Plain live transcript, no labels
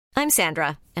I'm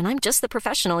Sandra, and I'm just the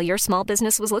professional your small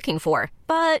business was looking for.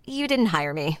 But you didn't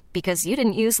hire me because you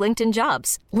didn't use LinkedIn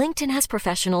Jobs. LinkedIn has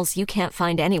professionals you can't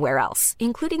find anywhere else,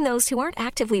 including those who aren't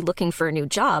actively looking for a new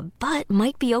job, but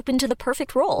might be open to the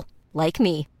perfect role, like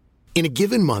me. In a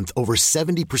given month, over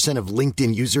 70% of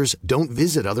LinkedIn users don't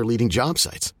visit other leading job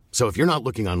sites. So if you're not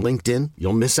looking on LinkedIn,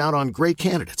 you'll miss out on great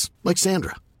candidates like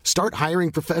Sandra. Start hiring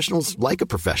professionals like a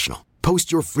professional.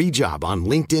 Post your free job on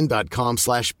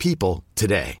linkedin.com/people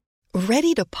today.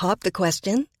 Ready to pop the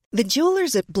question? The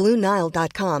jewelers at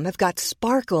BlueNile.com have got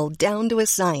sparkle down to a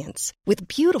science with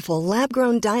beautiful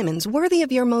lab-grown diamonds worthy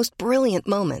of your most brilliant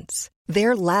moments.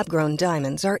 Their lab-grown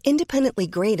diamonds are independently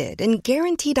graded and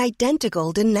guaranteed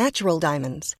identical to natural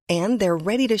diamonds, and they're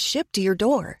ready to ship to your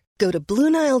door. Go to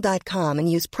BlueNile.com and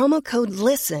use promo code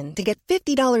LISTEN to get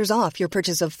 $50 off your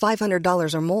purchase of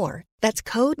 $500 or more. That's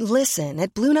code LISTEN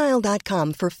at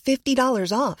BlueNile.com for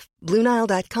 $50 off.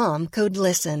 BlueNile.com, code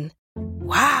LISTEN.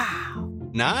 Wow.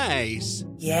 Nice.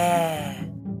 Yeah.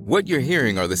 What you're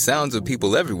hearing are the sounds of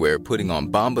people everywhere putting on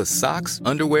Bombas socks,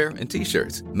 underwear, and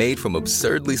T-shirts made from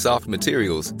absurdly soft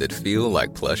materials that feel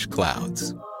like plush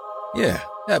clouds. Yeah,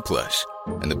 that plush.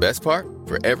 And the best part?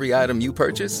 For every item you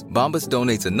purchase, Bombas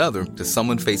donates another to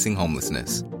someone facing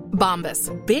homelessness.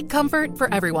 Bombas. Big comfort for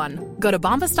everyone. Go to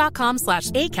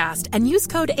bombas.com/ACAST and use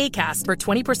code ACAST for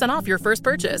 20% off your first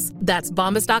purchase. That's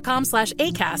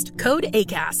bombas.com/ACAST. Code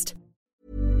ACAST.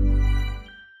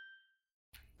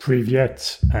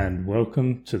 Privyet, and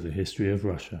welcome to the History of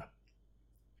Russia.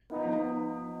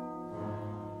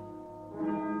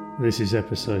 This is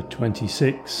episode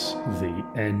 26, The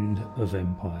End of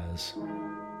Empires.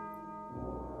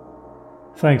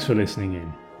 Thanks for listening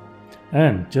in.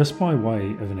 And just by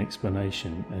way of an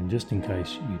explanation, and just in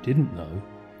case you didn't know,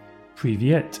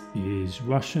 Privyet is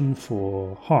Russian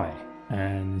for hi,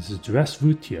 and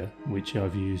Zdravstvuyte, which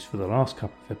I've used for the last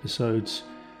couple of episodes,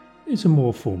 is a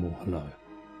more formal hello.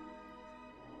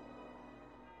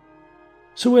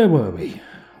 So where were we?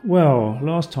 Well,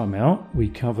 last time out we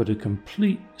covered a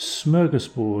complete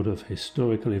smorgasbord of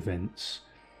historical events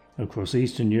across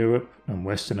Eastern Europe and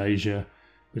Western Asia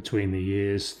between the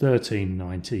years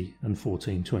 1390 and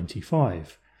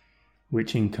 1425,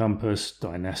 which encompassed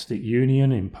dynastic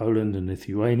union in Poland and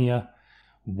Lithuania,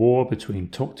 war between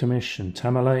Toktamish and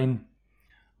Tamerlane,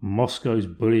 Moscow's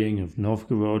bullying of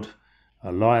Novgorod,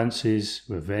 alliances,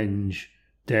 revenge,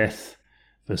 death,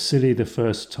 Vasily the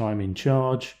first time in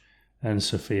charge, and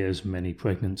Sophia's many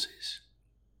pregnancies.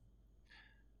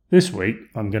 This week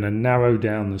I'm going to narrow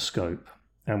down the scope,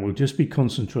 and we'll just be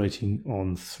concentrating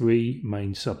on three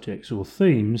main subjects or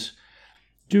themes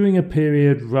during a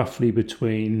period roughly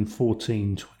between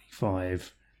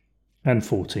 1425 and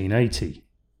 1480.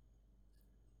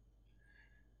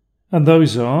 And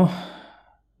those are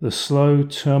the slow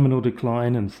terminal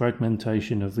decline and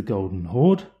fragmentation of the Golden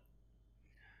Horde,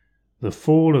 the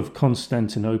fall of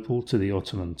Constantinople to the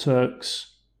Ottoman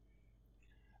Turks,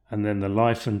 and then the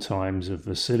life and times of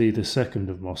Vasily II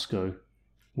of Moscow,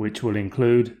 which will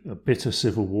include a bitter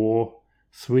civil war,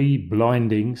 3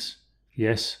 blindings,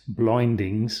 yes,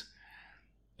 blindings,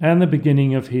 and the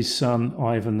beginning of his son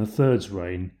Ivan III's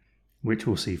reign, which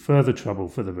will see further trouble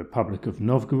for the Republic of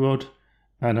Novgorod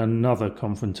and another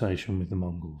confrontation with the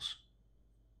Mongols.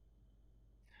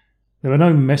 There are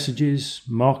no messages,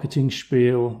 marketing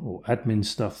spiel, or admin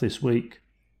stuff this week,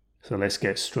 so let's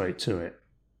get straight to it.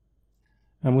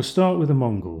 And we'll start with the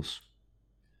Mongols.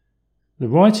 The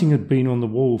writing had been on the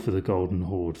wall for the Golden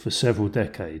Horde for several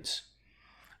decades,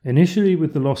 initially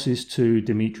with the losses to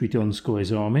Dmitry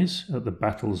Donskoy's armies at the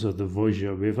battles of the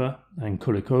Vozhya River and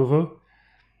Kulikovo,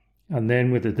 and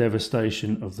then with the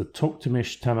devastation of the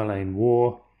Toktamish-Tamerlane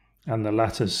War and the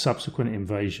latter's subsequent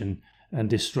invasion and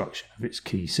destruction of its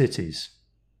key cities.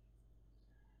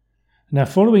 Now,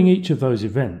 following each of those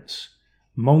events,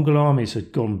 Mongol armies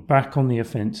had gone back on the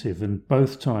offensive and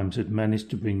both times had managed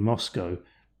to bring Moscow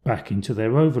back into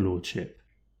their overlordship.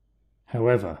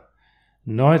 However,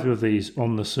 neither of these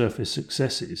on-the-surface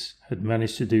successes had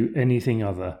managed to do anything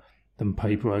other than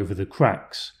paper over the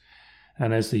cracks,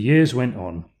 and as the years went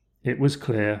on, it was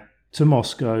clear to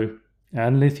Moscow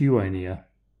and Lithuania,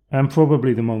 and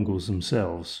probably the Mongols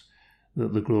themselves,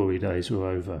 that the glory days were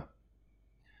over.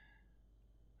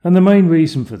 And the main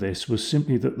reason for this was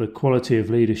simply that the quality of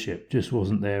leadership just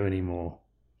wasn't there anymore.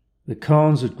 The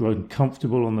Khans had grown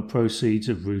comfortable on the proceeds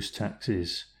of Rus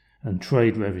taxes and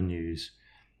trade revenues,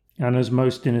 and as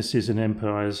most dynasties and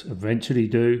empires eventually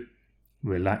do,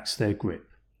 relaxed their grip.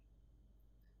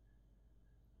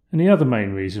 And the other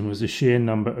main reason was the sheer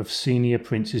number of senior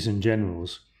princes and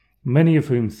generals, many of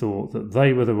whom thought that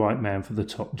they were the right man for the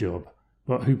top job,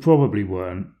 but who probably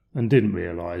weren't, and didn't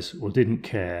realise or didn't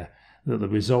care that the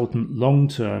resultant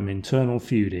long-term internal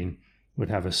feuding would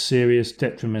have a serious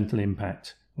detrimental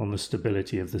impact on the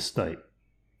stability of the state.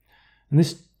 And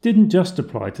this didn't just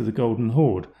apply to the Golden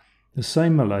Horde. The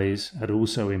same malaise had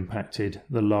also impacted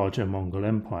the larger Mongol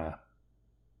Empire.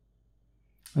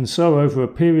 And so over a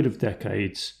period of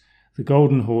decades, the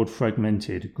Golden Horde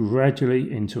fragmented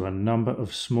gradually into a number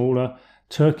of smaller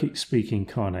Turkic-speaking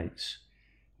Khanates,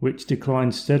 which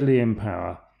declined steadily in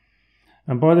power,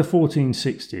 and by the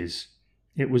 1460s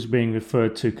it was being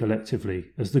referred to collectively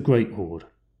as the Great Horde.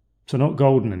 So not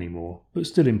golden anymore, but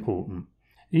still important,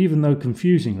 even though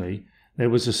confusingly there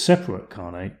was a separate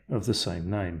Khanate of the same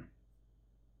name.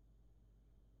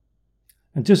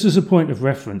 And just as a point of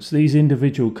reference, these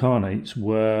individual Khanates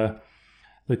were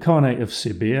the Khanate of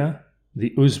Sibir,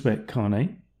 the Uzbek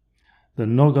Khanate, the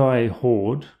Nogai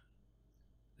Horde,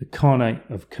 the Khanate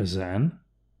of Kazan,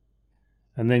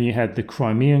 and then you had the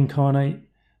Crimean Khanate,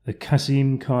 the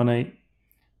Qasim Khanate,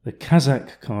 the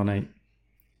Kazakh Khanate,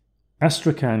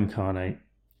 Astrakhan Khanate,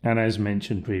 and as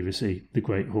mentioned previously, the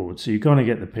Great Horde. So you're going to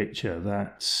get the picture.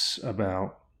 That's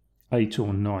about 8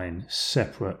 or 9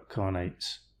 separate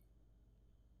Khanates.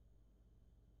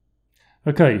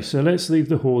 Okay, so let's leave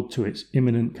the Horde to its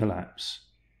imminent collapse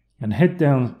and head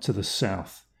down to the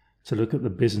south to look at the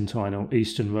Byzantine or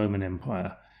Eastern Roman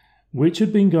Empire, which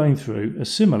had been going through a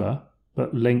similar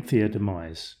but lengthier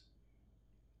demise.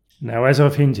 Now, as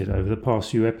I've hinted over the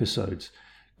past few episodes,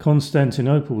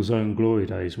 Constantinople's own glory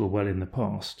days were well in the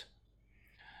past.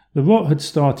 The rot had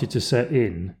started to set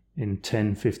in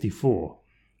 1054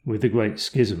 with the Great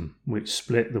Schism, which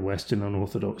split the Western and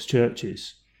Orthodox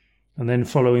churches. And then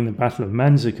following the Battle of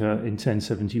Manzikert in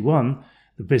 1071,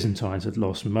 the Byzantines had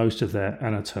lost most of their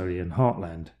Anatolian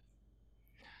heartland.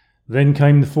 Then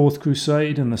came the Fourth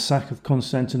Crusade and the sack of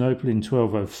Constantinople in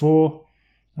 1204,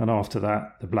 and after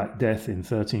that the Black Death in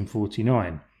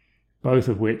 1349, both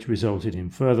of which resulted in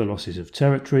further losses of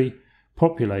territory,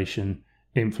 population,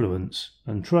 influence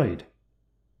and trade.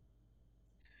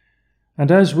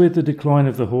 And as with the decline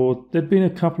of the Horde, there'd been a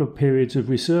couple of periods of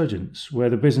resurgence where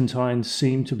the Byzantines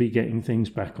seemed to be getting things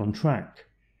back on track.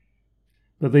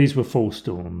 But these were false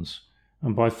dawns,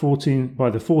 and by the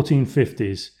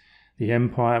 1450s, the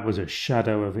empire was a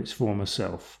shadow of its former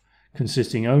self,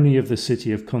 consisting only of the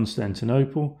city of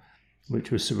Constantinople,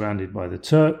 which was surrounded by the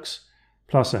Turks,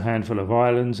 plus a handful of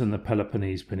islands and the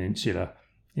Peloponnese Peninsula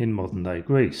in modern-day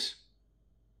Greece.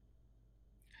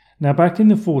 Now, back in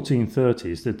the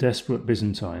 1430s, the desperate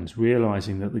Byzantines,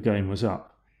 realising that the game was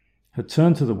up, had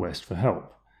turned to the west for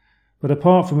help. But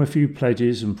apart from a few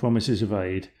pledges and promises of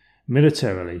aid,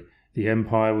 militarily, the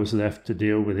empire was left to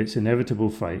deal with its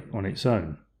inevitable fate on its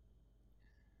own.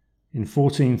 In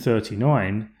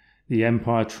 1439, the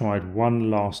empire tried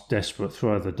one last desperate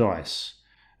throw of the dice,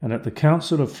 and at the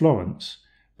Council of Florence,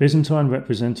 Byzantine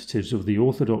representatives of the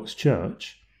Orthodox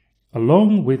Church,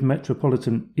 along with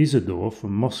Metropolitan Isidore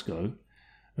from Moscow,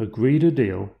 agreed a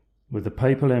deal with the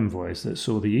papal envoys that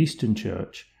saw the Eastern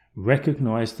Church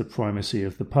recognize the primacy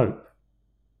of the Pope.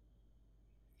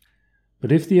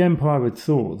 But if the empire had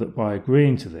thought that by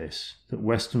agreeing to this, that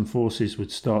Western forces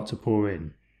would start to pour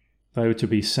in, they were to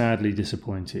be sadly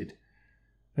disappointed.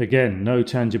 Again, no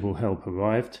tangible help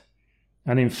arrived,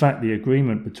 and in fact the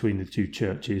agreement between the two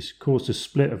churches caused a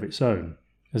split of its own,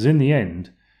 as in the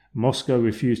end, Moscow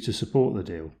refused to support the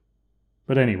deal.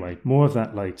 But anyway, more of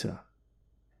that later.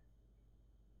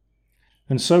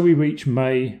 And so we reach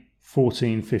May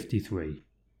 1453,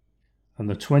 and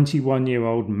the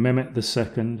 21-year-old Mehmet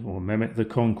II, or Mehmet the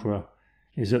Conqueror,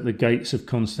 is at the gates of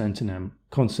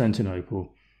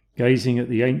Constantinople, gazing at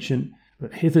the ancient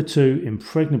but hitherto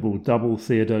impregnable double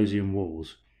Theodosian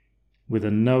walls, with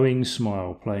a knowing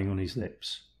smile playing on his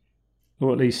lips.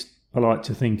 Or at least I like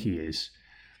to think he is,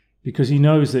 because he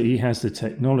knows that he has the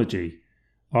technology,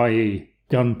 i.e.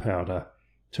 gunpowder,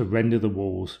 to render the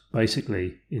walls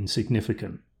basically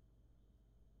insignificant.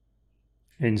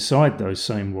 Inside those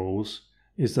same walls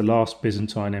is the last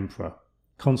Byzantine emperor,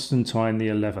 Constantine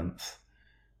XI,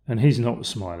 and he's not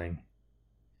smiling.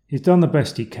 He's done the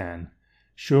best he can,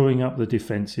 shoring up the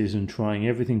defences and trying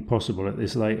everything possible at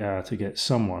this late hour to get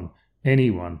someone,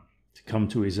 anyone, to come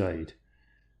to his aid.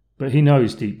 But he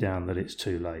knows deep down that it's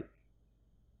too late.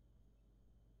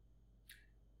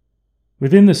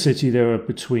 Within the city there are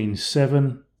between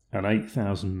 7,000 and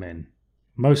 8,000 men,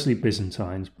 mostly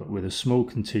Byzantines but with a small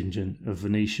contingent of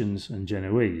Venetians and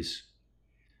Genoese.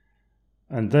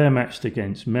 And they're matched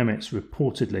against Mehmet's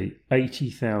reportedly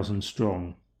 80,000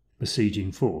 strong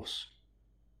besieging force.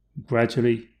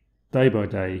 Gradually, day by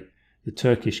day, the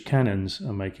Turkish cannons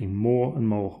are making more and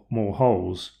more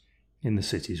holes in the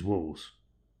city's walls.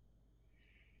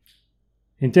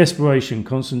 In desperation,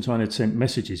 Constantine had sent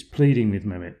messages pleading with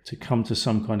Mehmet to come to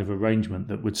some kind of arrangement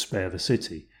that would spare the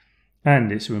city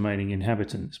and its remaining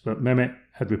inhabitants, but Mehmet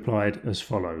had replied as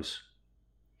follows: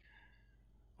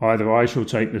 "Either I shall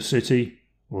take the city,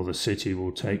 or the city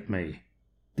will take me,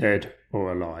 dead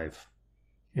or alive.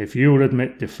 If you will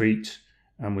admit defeat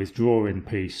and withdraw in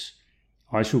peace,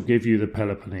 I shall give you the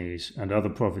Peloponnese and other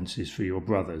provinces for your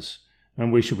brothers,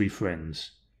 and we shall be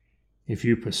friends. If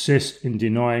you persist in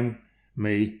denying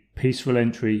me peaceful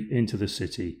entry into the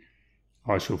city,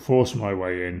 I shall force my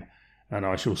way in, and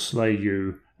I shall slay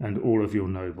you and all of your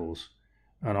nobles,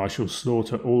 and I shall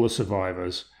slaughter all the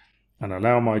survivors and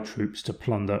allow my troops to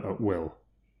plunder at will.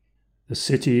 The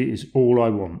city is all I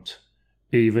want,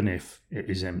 even if it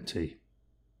is empty."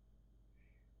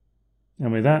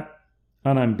 And with that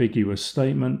unambiguous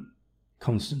statement,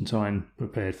 Constantine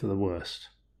prepared for the worst.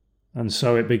 And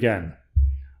so it began.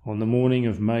 On the morning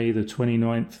of May the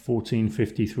 29th,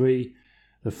 1453,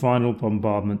 the final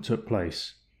bombardment took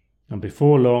place, and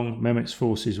before long Mehmet's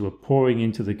forces were pouring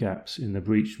into the gaps in the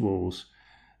breached walls,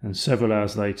 and several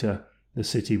hours later the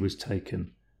city was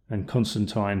taken, and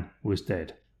Constantine was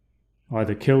dead,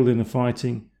 either killed in the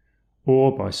fighting,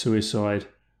 or by suicide,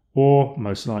 or,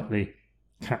 most likely,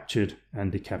 captured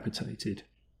and decapitated.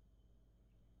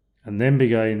 And then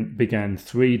began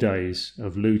 3 days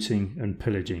of looting and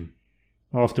pillaging,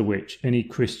 after which any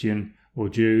Christian or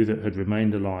Jew that had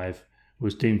remained alive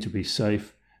was deemed to be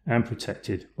safe and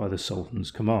protected by the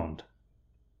Sultan's command.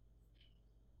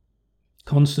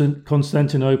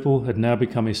 Constantinople had now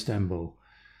become Istanbul.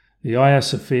 The Hagia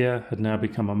Sophia had now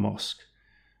become a mosque,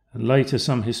 and later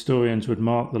some historians would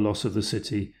mark the loss of the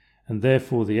city, and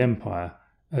therefore the empire,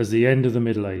 as the end of the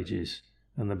Middle Ages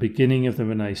and the beginning of the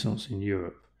Renaissance in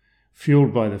Europe,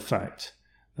 fueled by the fact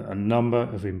that a number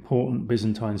of important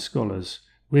Byzantine scholars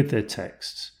with their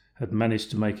texts had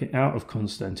managed to make it out of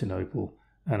Constantinople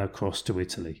and across to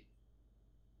Italy.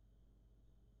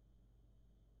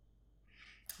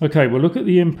 Okay, we'll look at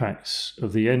the impacts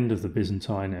of the end of the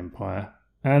Byzantine Empire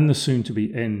and the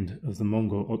soon-to-be end of the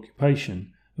Mongol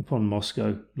occupation upon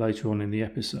Moscow later on in the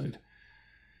episode.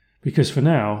 Because for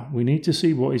now, we need to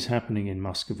see what is happening in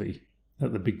Muscovy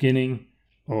at the beginning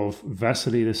of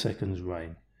Vasily II's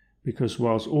reign, because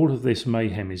whilst all of this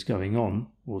mayhem is going on,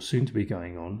 or soon to be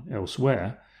going on,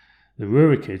 elsewhere, the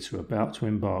Rurikids are about to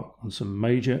embark on some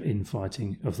major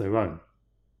infighting of their own.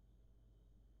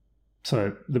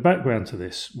 So the background to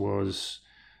this was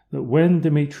that when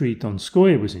Dmitry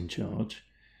Donskoy was in charge,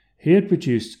 he had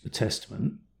produced a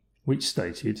testament which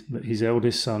stated that his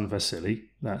eldest son Vasily,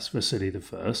 that's Vasily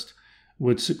I,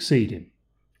 would succeed him,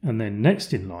 and then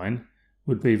next in line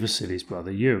would be Vasily's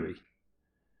brother Yuri.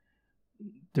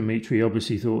 Dmitry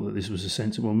obviously thought that this was a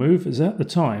sensible move, as at the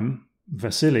time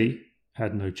Vasily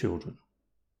had no children.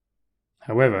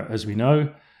 However, as we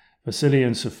know, Vasily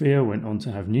and Sophia went on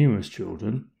to have numerous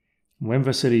children. When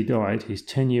Vasily died, his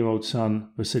 10-year-old son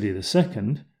Vasily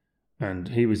II, and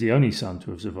he was the only son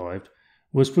to have survived,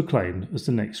 was proclaimed as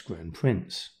the next Grand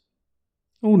Prince.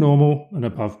 All normal and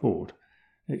above board,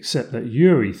 except that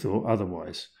Yuri thought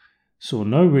otherwise, saw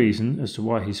no reason as to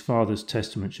why his father's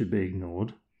testament should be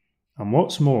ignored, and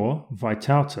what's more,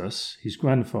 Vytautas, his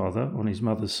grandfather on his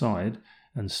mother's side,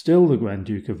 and still the Grand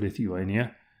Duke of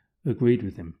Lithuania, agreed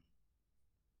with him.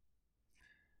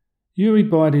 Yuri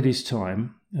bided his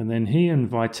time, and then he and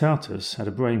Vytautas had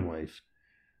a brainwave.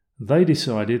 They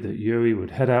decided that Yuri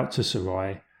would head out to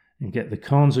Sarai and get the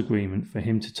Khan's agreement for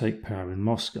him to take power in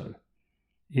Moscow,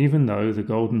 even though the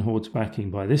Golden Horde's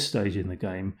backing by this stage in the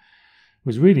game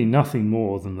was really nothing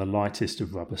more than the lightest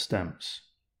of rubber stamps.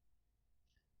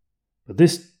 But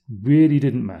this really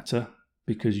didn't matter,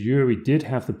 because Yuri did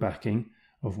have the backing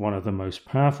of one of the most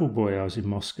powerful boyars in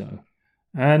Moscow,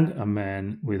 and a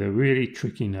man with a really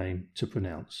tricky name to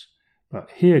pronounce.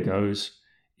 But here goes: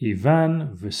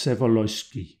 Ivan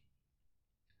Vsevolozhsky.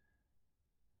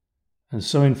 And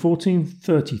so in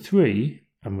 1433,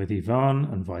 and with Ivan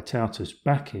and Vytautas'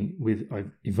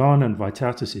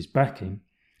 backing,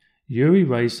 Yuri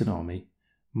raised an army,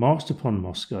 marched upon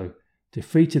Moscow,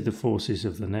 defeated the forces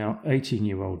of the now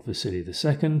 18-year-old Vasily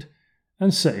II,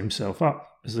 and set himself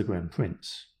up as the Grand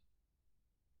Prince.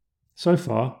 So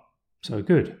far, so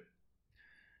good.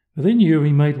 But then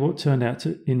Yuri made what turned out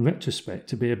to, in retrospect,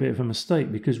 to be a bit of a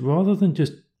mistake, because rather than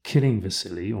just killing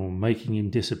Vasily or making him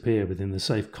disappear within the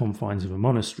safe confines of a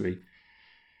monastery,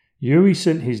 Yuri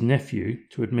sent his nephew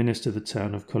to administer the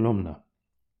town of Kolomna,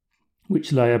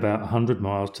 which lay about 100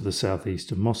 miles to the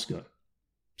southeast of Moscow.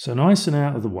 So nice and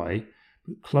out of the way,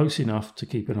 but close enough to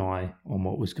keep an eye on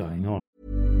what was going on.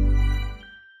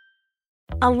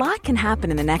 A lot can happen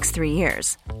in the next 3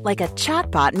 years. Like a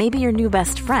chatbot may be your new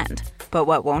best friend. But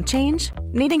what won't change?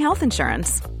 Needing health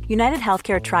insurance. United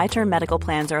Healthcare Tri-Term Medical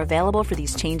Plans are available for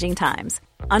these changing times.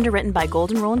 Underwritten by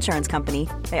Golden Rule Insurance Company,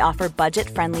 they offer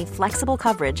budget-friendly, flexible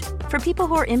coverage for people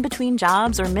who are in between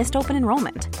jobs or missed open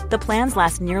enrollment. The plans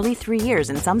last nearly 3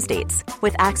 years in some states,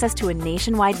 with access to a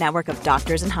nationwide network of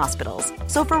doctors and hospitals.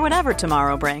 So for whatever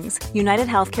tomorrow brings, United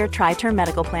Healthcare Tri-Term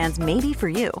Medical Plans may be for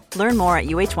you. Learn more at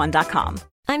uh1.com.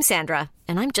 I'm Sandra,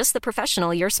 and I'm just the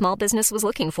professional your small business was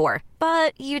looking for.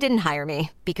 But you didn't hire me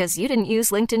because you didn't use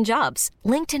LinkedIn Jobs.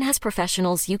 LinkedIn has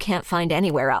professionals you can't find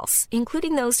anywhere else,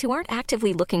 including those who aren't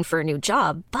actively looking for a new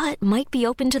job, but might be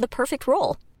open to the perfect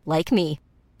role, like me.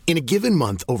 In a given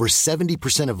month, over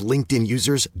 70% of LinkedIn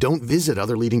users don't visit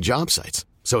other leading job sites.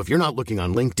 So if you're not looking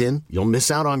on LinkedIn, you'll miss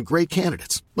out on great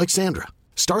candidates like Sandra.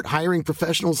 Start hiring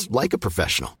professionals like a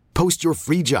professional. Post your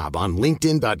free job on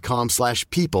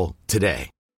linkedin.com/people today.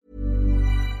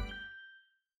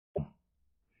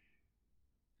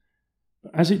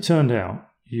 As it turned out,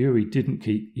 Yuri didn't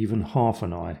keep even half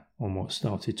an eye on what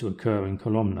started to occur in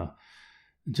Kolomna.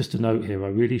 Just a note here, I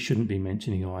really shouldn't be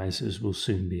mentioning eyes, as will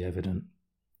soon be evident.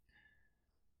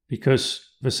 Because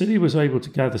Vasily was able to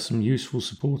gather some useful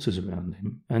supporters around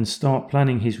him and start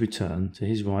planning his return to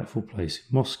his rightful place in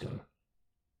Moscow.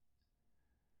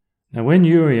 Now, when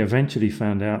Yuri eventually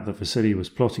found out that Vasily was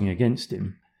plotting against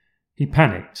him, he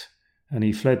panicked and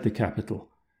he fled the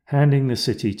capital, handing the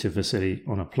city to Vasily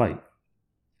on a plate.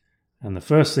 And the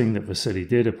first thing that Vasily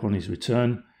did upon his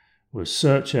return was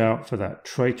search out for that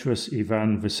traitorous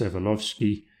Ivan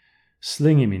Vsevolovsky,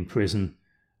 sling him in prison,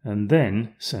 and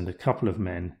then send a couple of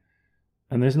men,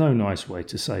 and there's no nice way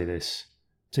to say this,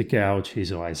 to gouge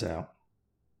his eyes out.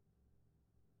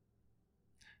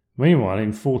 Meanwhile,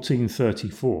 in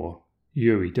 1434,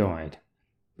 Yuri died,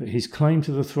 but his claim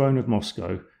to the throne of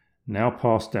Moscow now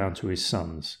passed down to his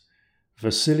sons,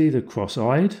 Vasily the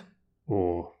Cross-Eyed,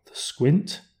 or the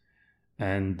Squint,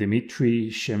 and Dmitry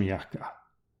Shemyaka.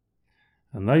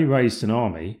 And they raised an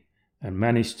army and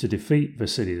managed to defeat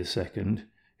Vasily II,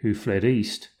 who fled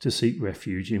east to seek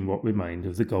refuge in what remained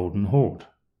of the Golden Horde.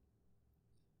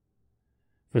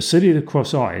 Vasily the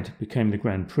Cross-Eyed became the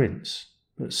Grand Prince,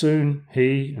 but soon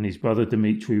he and his brother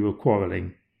Dmitry were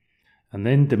quarrelling, and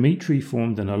then Dmitry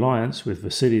formed an alliance with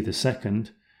Vasily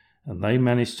II, and they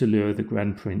managed to lure the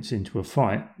Grand Prince into a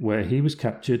fight where he was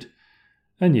captured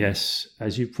and, yes,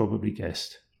 as you've probably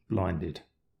guessed, blinded.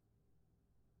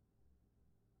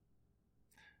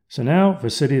 So now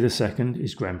Vasily II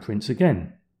is Grand Prince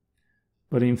again.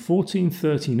 But in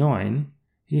 1439,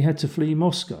 he had to flee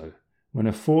Moscow when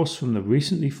a force from the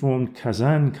recently formed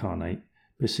Kazan Khanate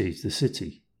besieged the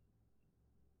city.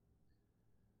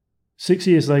 6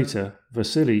 years later,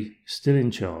 Vasily, still in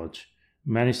charge,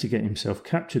 managed to get himself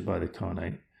captured by the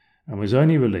Khanate and was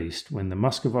only released when the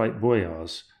Muscovite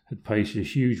boyars had paid a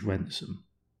huge ransom.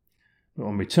 But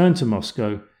on return to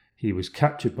Moscow, he was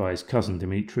captured by his cousin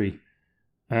Dmitry,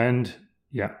 and,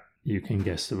 yeah, you can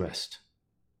guess the rest.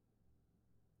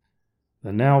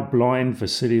 The now blind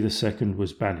Vasily II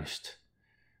was banished,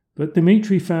 but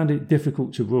Dmitry found it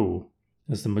difficult to rule,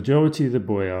 as the majority of the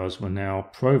boyars were now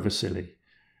pro-Vasily,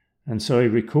 and so he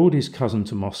recalled his cousin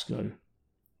to Moscow.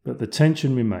 But the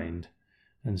tension remained,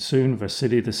 and soon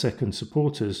Vasily II's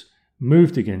supporters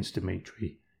moved against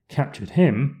Dmitry, captured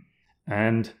him,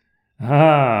 and,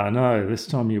 no, this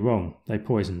time you're wrong, they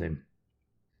poisoned him.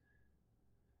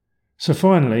 So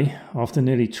finally, after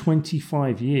nearly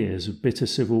 25 years of bitter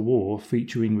civil war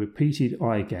featuring repeated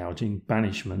eye gouging,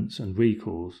 banishments and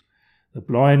recalls, the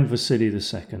blind Vasily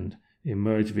II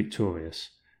emerged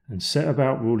victorious and set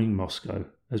about ruling Moscow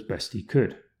as best he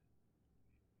could.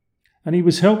 And he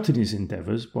was helped in his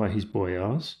endeavours by his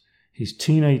boyars, his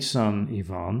teenage son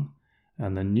Ivan,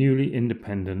 and the newly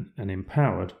independent and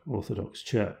empowered Orthodox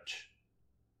Church.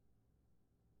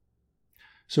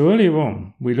 So earlier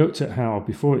on, we looked at how,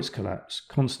 before its collapse,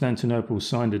 Constantinople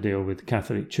signed a deal with the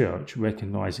Catholic Church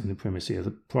recognising the primacy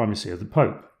of the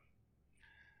Pope.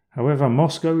 However,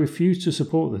 Moscow refused to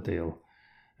support the deal,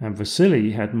 and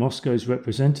Vasily had Moscow's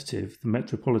representative, the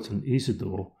Metropolitan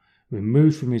Isidore,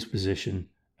 removed from his position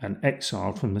and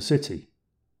exiled from the city.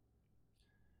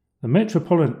 The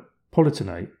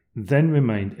Metropolitanate then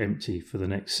remained empty for the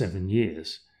next 7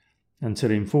 years,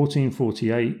 until in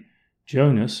 1448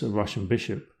 Jonas, a Russian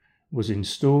bishop, was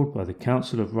installed by the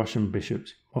Council of Russian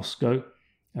Bishops in Moscow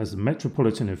as the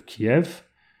Metropolitan of Kiev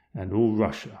and all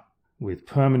Russia, with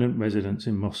permanent residence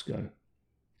in Moscow.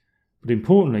 But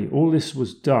importantly, all this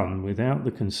was done without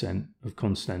the consent of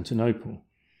Constantinople,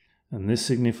 and this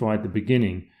signified the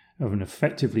beginning of an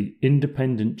effectively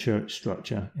independent church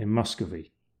structure in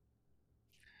Muscovy.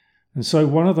 And so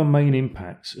one of the main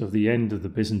impacts of the end of the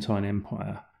Byzantine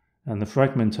Empire and the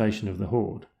fragmentation of the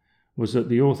Horde was that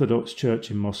the Orthodox Church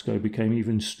in Moscow became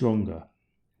even stronger,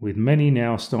 with many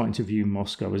now starting to view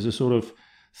Moscow as a sort of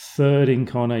third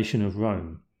incarnation of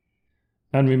Rome.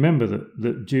 And remember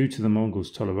that due to the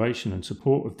Mongols' toleration and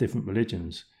support of different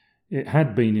religions, it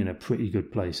had been in a pretty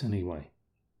good place anyway.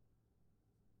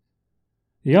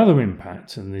 The other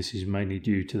impact, and this is mainly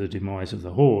due to the demise of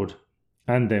the Horde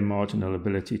and their marginal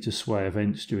ability to sway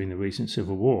events during the recent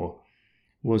civil war,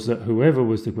 was that whoever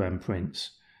was the Grand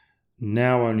Prince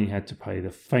now only had to pay the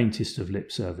faintest of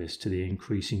lip service to the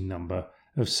increasing number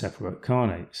of separate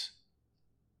khanates.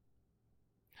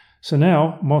 So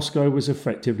now Moscow was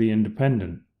effectively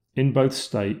independent in both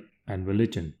state and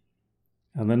religion,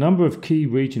 and the number of key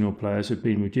regional players had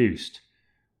been reduced,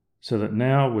 so that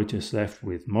now we're just left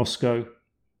with Moscow,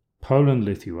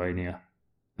 Poland-Lithuania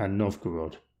and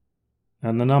Novgorod,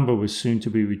 and the number was soon to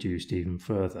be reduced even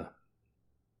further.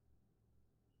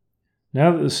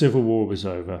 Now that the civil war was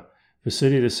over,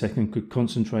 Vasily II could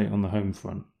concentrate on the home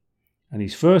front, and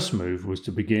his first move was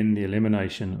to begin the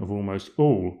elimination of almost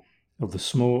all of the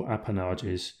small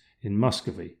appanages in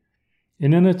Muscovy,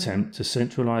 in an attempt to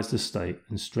centralise the state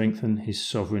and strengthen his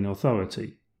sovereign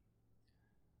authority.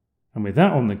 And with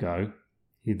that on the go,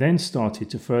 he then started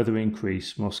to further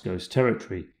increase Moscow's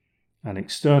territory and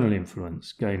external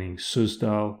influence, gaining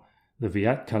Suzdal, the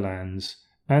Vyatka lands,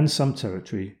 and some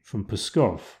territory from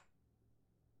Pskov.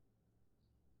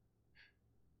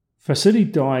 Vasily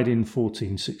died in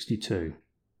 1462,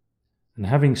 and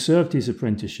having served his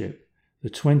apprenticeship, the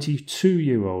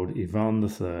 22-year-old Ivan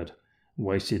III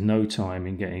wasted no time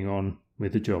in getting on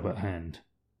with the job at hand.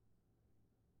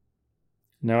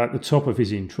 Now at the top of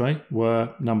his entree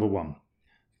were, number 1,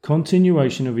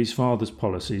 continuation of his father's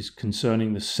policies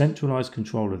concerning the centralised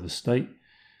control of the state,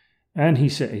 and he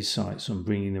set his sights on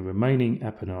bringing the remaining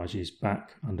appanages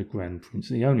back under Grand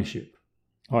Princely ownership,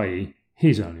 i.e.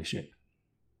 his ownership.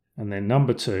 And then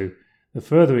number 2, the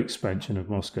further expansion of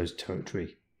Moscow's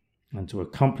territory, and to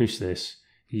accomplish this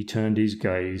he turned his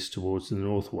gaze towards the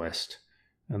northwest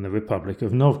and the Republic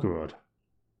of Novgorod.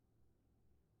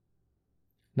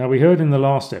 Now we heard in the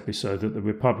last episode that the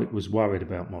Republic was worried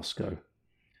about Moscow.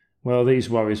 Well, these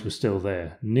worries were still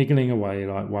there, niggling away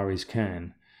like worries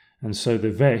can, and so the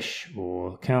Vesh,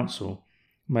 or Council,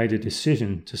 made a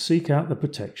decision to seek out the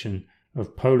protection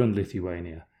of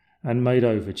Poland-Lithuania and made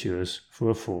overtures for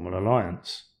a formal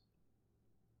alliance.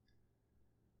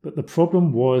 But the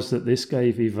problem was that this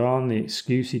gave Ivan the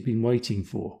excuse he'd been waiting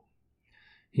for.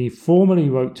 He formally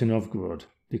wrote to Novgorod,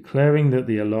 declaring that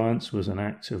the alliance was an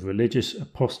act of religious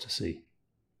apostasy.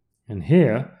 And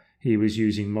here he was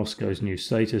using Moscow's new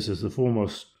status as the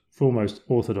foremost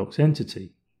Orthodox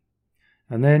entity.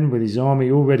 And then, with his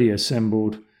army already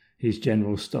assembled, his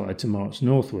generals started to march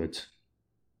northwards.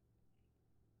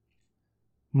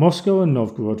 Moscow and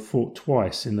Novgorod fought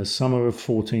twice in the summer of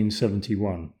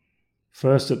 1471,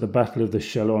 first at the Battle of the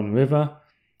Shelon River,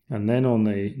 and then on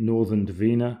the northern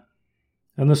Dvina,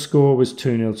 and the score was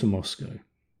 2-0 to Moscow.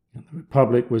 And the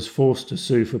Republic was forced to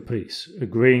sue for peace,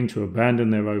 agreeing to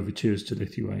abandon their overtures to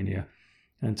Lithuania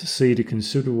and to cede a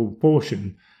considerable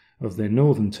portion of their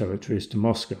northern territories to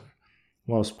Moscow,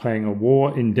 whilst paying a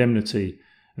war indemnity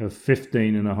of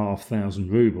 15,500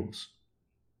 rubles.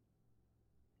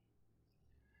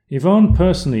 Ivan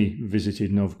personally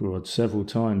visited Novgorod several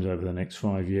times over the next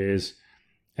 5 years,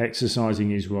 exercising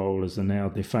his role as the now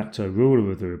de facto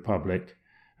ruler of the Republic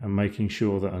and making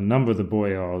sure that a number of the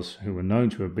boyars who were known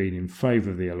to have been in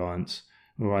favour of the alliance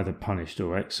were either punished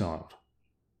or exiled.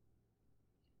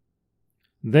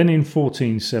 Then in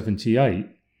 1478,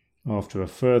 after a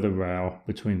further row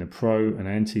between the pro- and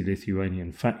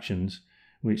anti-Lithuanian factions,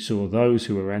 which saw those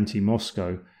who were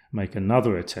anti-Moscow make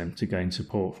another attempt to gain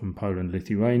support from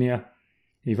Poland-Lithuania,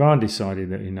 Ivan decided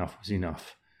that enough was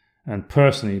enough, and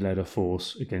personally led a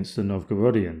force against the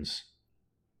Novgorodians.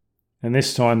 And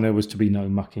this time there was to be no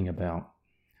mucking about.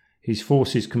 His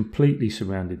forces completely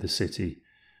surrounded the city,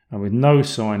 and with no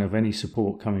sign of any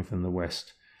support coming from the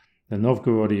west, the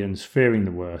Novgorodians, fearing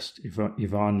the worst,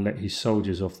 Ivan let his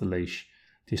soldiers off the leash,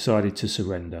 decided to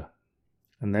surrender.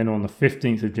 And then on the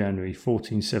 15th of January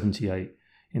 1478,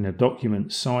 in a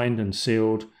document signed and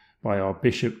sealed by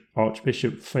Archbishop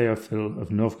Feofil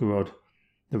of Novgorod,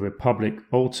 the Republic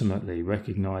ultimately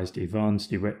recognised Ivan's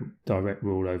direct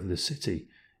rule over the city,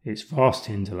 its vast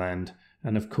hinterland,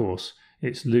 and of course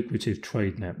its lucrative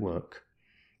trade network,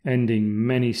 ending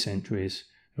many centuries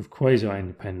of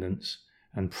quasi-independence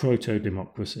and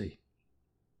proto-democracy.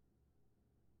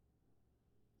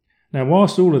 Now,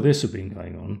 whilst all of this had been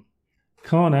going on,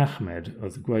 Khan Ahmed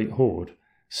of the Great Horde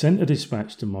sent a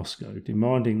dispatch to Moscow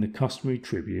demanding the customary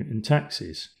tribute and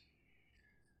taxes.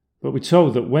 But we're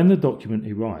told that when the document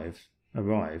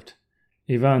arrived,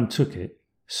 Ivan took it,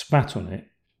 spat on it,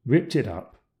 ripped it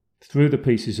up, threw the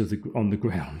pieces on the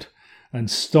ground,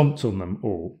 and stomped on them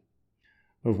all,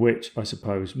 of which I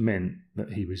suppose meant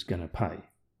that he was going to pay,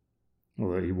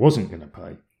 or that he wasn't going to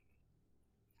pay.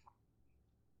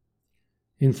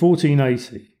 In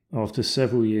 1480, after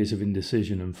several years of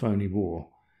indecision and phony war,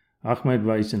 Ahmed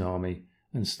raised an army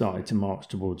and started to march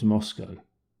towards Moscow.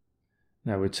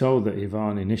 Now we're told that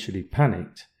Ivan initially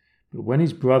panicked, but when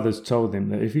his brothers told him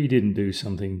that if he didn't do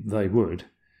something, they would,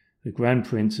 the Grand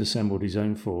Prince assembled his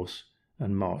own force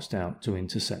and marched out to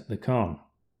intercept the Khan.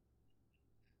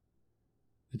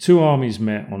 The two armies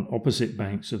met on opposite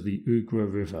banks of the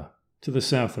Ugra River to the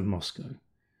south of Moscow.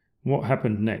 What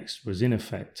happened next was in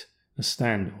effect a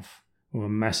standoff, or a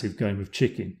massive game of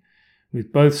chicken,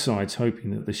 with both sides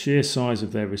hoping that the sheer size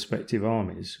of their respective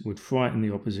armies would frighten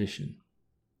the opposition.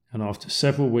 And after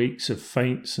several weeks of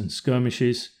feints and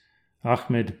skirmishes,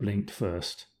 Ahmed blinked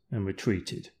first and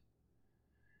retreated.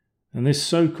 And this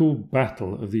so-called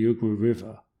Battle of the Ugra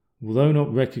River, although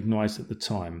not recognised at the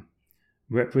time,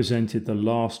 represented the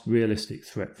last realistic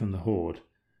threat from the horde,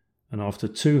 and after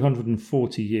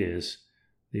 240 years,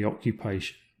 the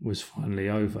occupation was finally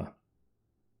over.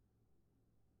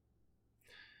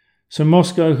 So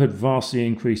Moscow had vastly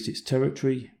increased its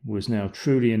territory, was now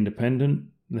truly independent,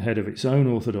 the head of its own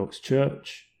Orthodox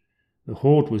Church. The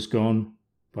horde was gone,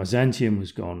 Byzantium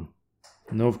was gone,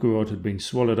 Novgorod had been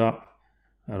swallowed up,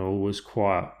 and all was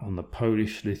quiet on the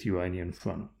Polish-Lithuanian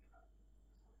front.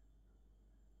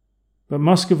 But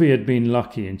Muscovy had been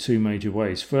lucky in two major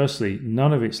ways. Firstly,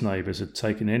 none of its neighbours had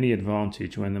taken any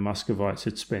advantage when the Muscovites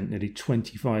had spent nearly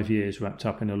 25 years wrapped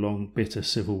up in a long, bitter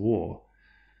civil war.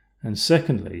 And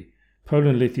secondly,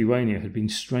 Poland-Lithuania had been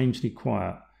strangely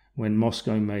quiet when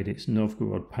Moscow made its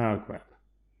Novgorod power grab.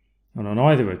 And on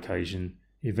either occasion,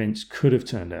 events could have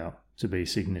turned out to be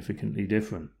significantly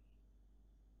different.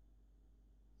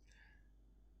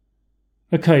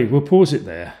 Okay, we'll pause it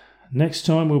there. Next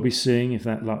time we'll be seeing if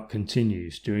that luck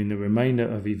continues during the remainder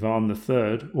of Ivan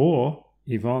III or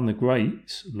Ivan the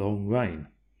Great's long reign.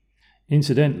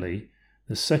 Incidentally,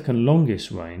 the second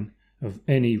longest reign of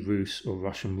any Rus or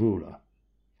Russian ruler.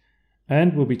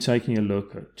 And we'll be taking a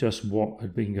look at just what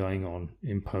had been going on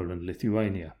in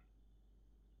Poland-Lithuania.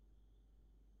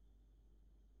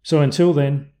 So until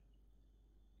then,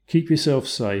 keep yourself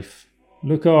safe,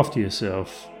 look after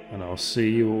yourself, and I'll see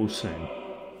you all soon.